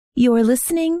You're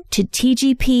listening to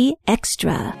TGP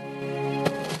Xtra.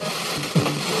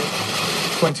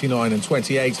 29 and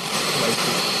 28.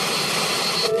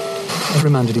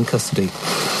 Remanded in custody.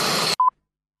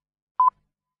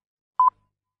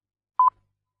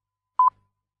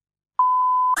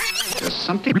 There's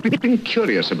something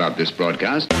curious about this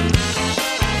broadcast.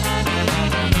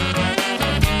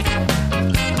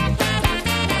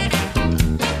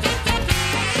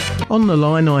 On the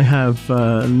line, I have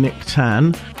Nick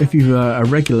Tann. If you're a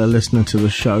regular listener to the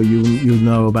show, you'll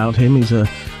know about him. He's a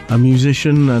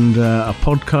musician and a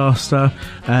podcaster,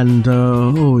 and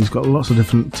he's got lots of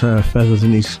different feathers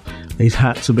in his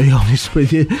hat, to be honest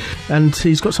with you. And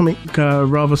he's got something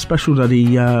rather special that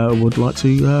he would like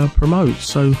to promote.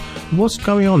 So, what's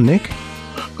going on, Nick?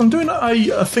 I'm doing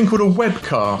a thing called a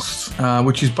WebCast,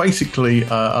 which is basically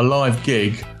a live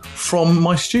gig from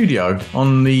my studio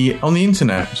on the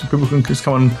internet, so people can just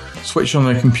come and switch on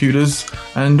their computers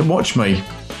and watch me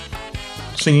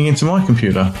singing into my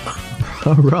computer.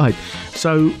 All right.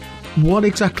 So, what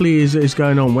exactly is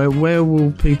going on? Where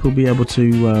will people be able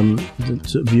to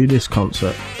view this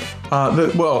concert?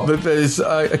 There's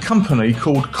a company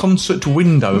called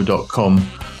concertwindow.com,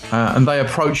 and they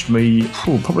approached me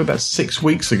probably about 6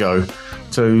 weeks ago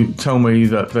to tell me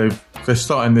that they're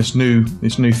starting this new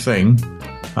thing.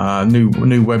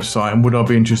 New website, and would I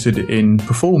be interested in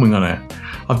performing on it?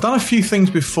 I've done a few things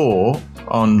before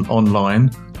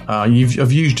online. I've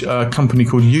used a company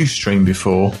called Ustream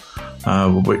before,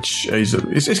 which is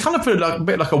it's kind of a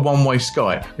bit like a one-way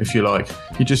Skype, if you like.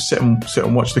 You just sit and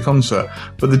watch the concert.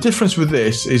 But the difference with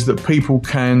this is that people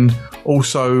can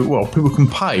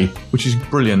pay, which is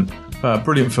brilliant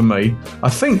for me. I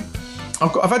think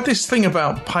I've had this thing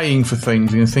about paying for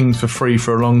things and things for free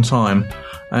for a long time.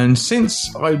 And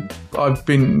since I've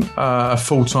been a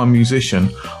full-time musician,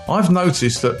 I've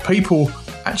noticed that people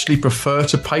actually prefer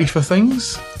to pay for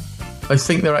things. They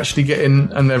think they're actually getting,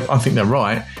 and I think they're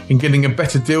right, in getting a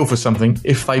better deal for something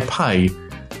if they pay.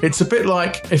 It's a bit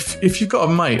like if you've got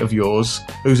a mate of yours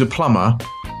who's a plumber,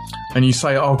 and you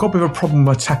say, I've got a bit of a problem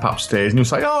with my tap upstairs, and you'll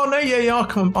say, oh, no, yeah, I'll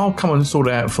come and sort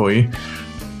it out for you.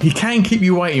 He can keep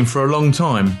you waiting for a long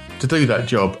time to do that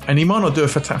job, and he might not do a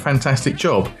fantastic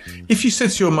job. If you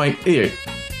said to your mate, here,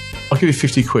 I'll give you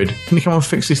 50 quid, can you come and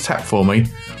fix this tap for me?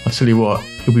 I'll tell you what,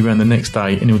 he'll be around the next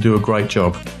day and he'll do a great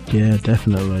job. Yeah,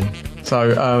 definitely. So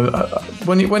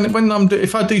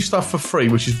if I do stuff for free,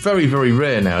 which is very, very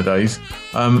rare nowadays,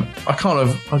 I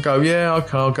go, yeah,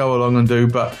 okay, I'll go along and do.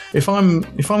 But if I'm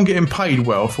getting paid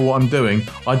well for what I'm doing,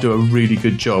 I do a really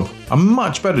good job, a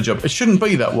much better job. It shouldn't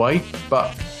be that way,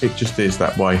 but it just is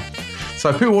that way. So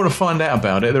if people want to find out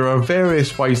about it, there are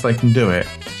various ways they can do it.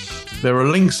 There are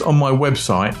links on my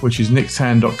website, which is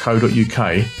nicktann.co.uk.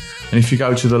 And if you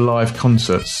go to the live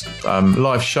concerts,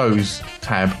 live shows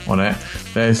tab on it,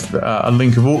 there's a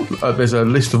link of all. There's a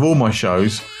list of all my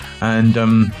shows, and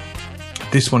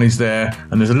this one is there.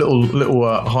 And there's a little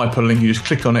hyperlink. You just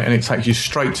click on it, and it takes you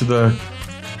straight to the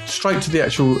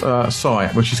actual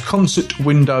site, which is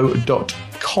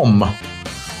concertwindow.com.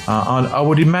 I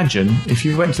would imagine if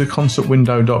you went to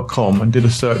concertwindow.com and did a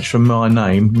search for my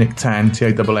name, Nick Tann,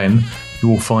 Tann, you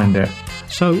will find it.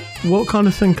 So, what kind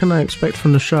of thing can I expect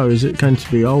from the show? Is it going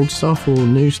to be old stuff or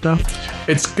new stuff?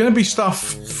 It's going to be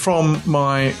stuff from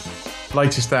my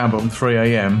latest album,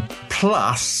 3am,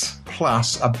 plus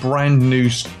a brand new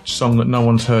song that no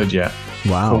one's heard yet.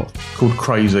 Wow. Called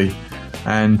Crazy.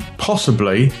 And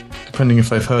possibly, depending if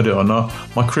they've heard it or not,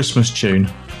 my Christmas tune,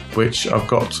 which I've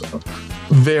got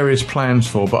various plans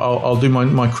for, but I'll do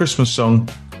my Christmas song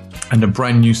and a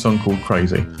brand new song called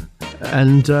Crazy.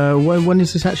 And when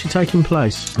is this actually taking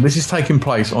place? This is taking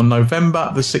place on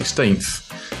November the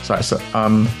 16th. So it's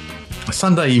a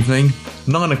Sunday evening,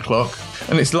 9 o'clock,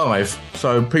 and it's live.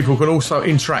 So people can also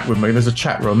interact with me. There's a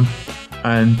chat room,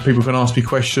 and people can ask me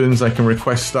questions. They can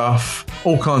request stuff,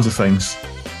 all kinds of things.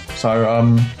 So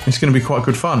it's going to be quite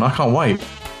good fun. I can't wait.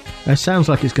 It sounds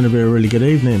like it's going to be a really good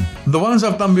evening. The ones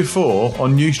I've done before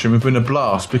on Ustream have been a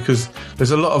blast because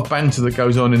there's a lot of banter that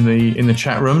goes on in the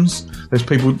chat rooms. There's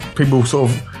people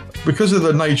sort of, because of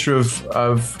the nature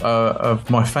of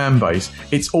my fan base,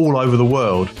 it's all over the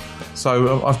world.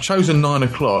 So I've chosen 9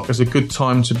 o'clock as a good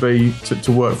time to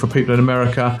work for people in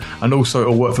America, and also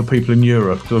it'll work for people in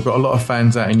Europe because I've got a lot of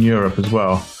fans out in Europe as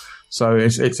well. So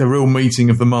it's a real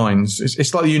meeting of the minds.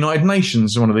 It's like the United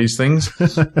Nations, one of these things.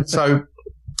 So.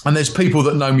 And there's people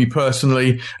that know me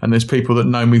personally, and there's people that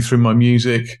know me through my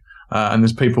music, and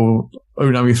there's people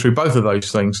who know me through both of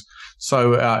those things.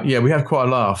 So, we had quite a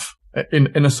laugh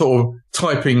in a sort of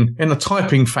typing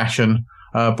fashion.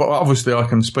 But obviously I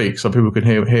can speak so people can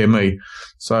hear me.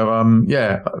 So,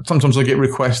 sometimes I get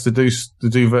requests to do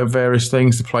various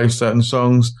things, to play certain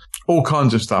songs, all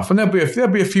kinds of stuff. And there'll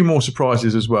be a few more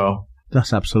surprises as well.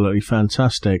 That's absolutely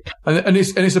fantastic. And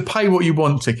it's a pay what you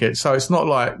want ticket. So it's not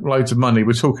like loads of money.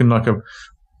 We're talking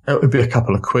it would be a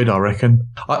couple of quid, I reckon.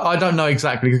 I don't know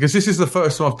exactly, because this is the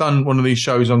first time I've done one of these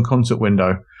shows on Concert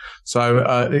Window.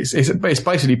 So, it's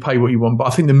basically pay what you want, but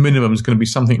I think the minimum is going to be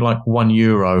something like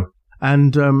 €1.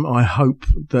 And I hope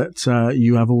that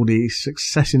you have all the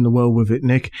success in the world with it,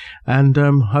 Nick, and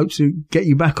hope to get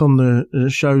you back on the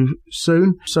show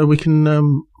soon so we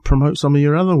can promote some of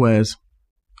your other wares.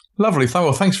 Lovely.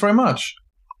 Well, thanks very much.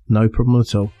 No problem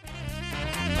at all.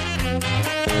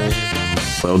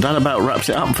 Well, that about wraps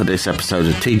it up for this episode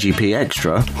of TGP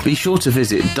Extra. Be sure to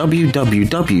visit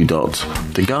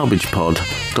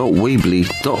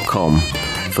www.thegarbagepod.weebly.com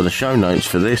for the show notes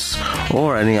for this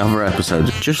or any other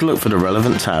episode. Just look for the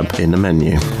relevant tab in the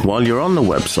menu. While you're on the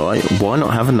website, why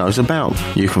not have a nose about?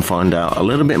 You can find out a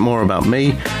little bit more about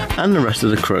me and the rest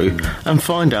of the crew and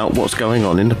find out what's going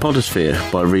on in the podosphere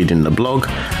by reading the blog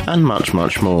and much,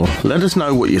 much more. Let us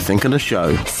know what you think of the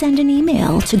show. Send an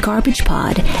email to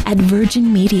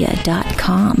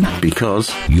garbagepod@virginmedia.com.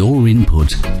 Because your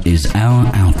input is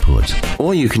our output.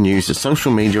 Or you can use the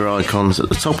social media icons at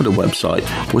the top of the website,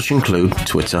 which include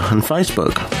Twitter and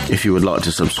Facebook. If you would like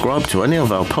to subscribe to any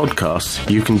of our podcasts,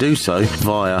 you can do so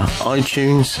via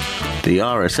iTunes, the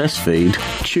RSS feed,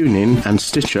 TuneIn and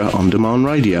Stitcher On Demand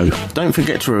Radio. Don't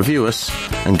forget to review us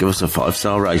and give us a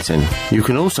 5-star rating. You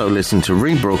can also listen to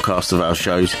rebroadcasts of our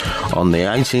shows on the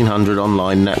 1800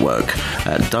 Online Network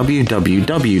at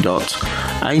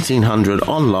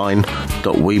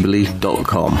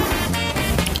www.1800online.weebly.com.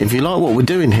 If you like what we're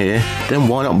doing here, then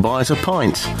why not buy us a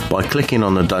pint by clicking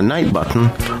on the donate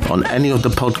button on any of the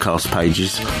podcast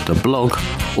pages, the blog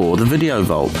or the Video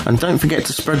Vault. And don't forget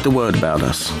to spread the word about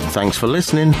us. Thanks for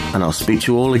listening, and I'll speak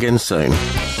to you all again soon.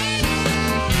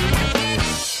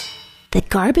 The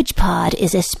Garbage Pod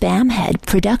is a Spamhead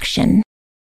production.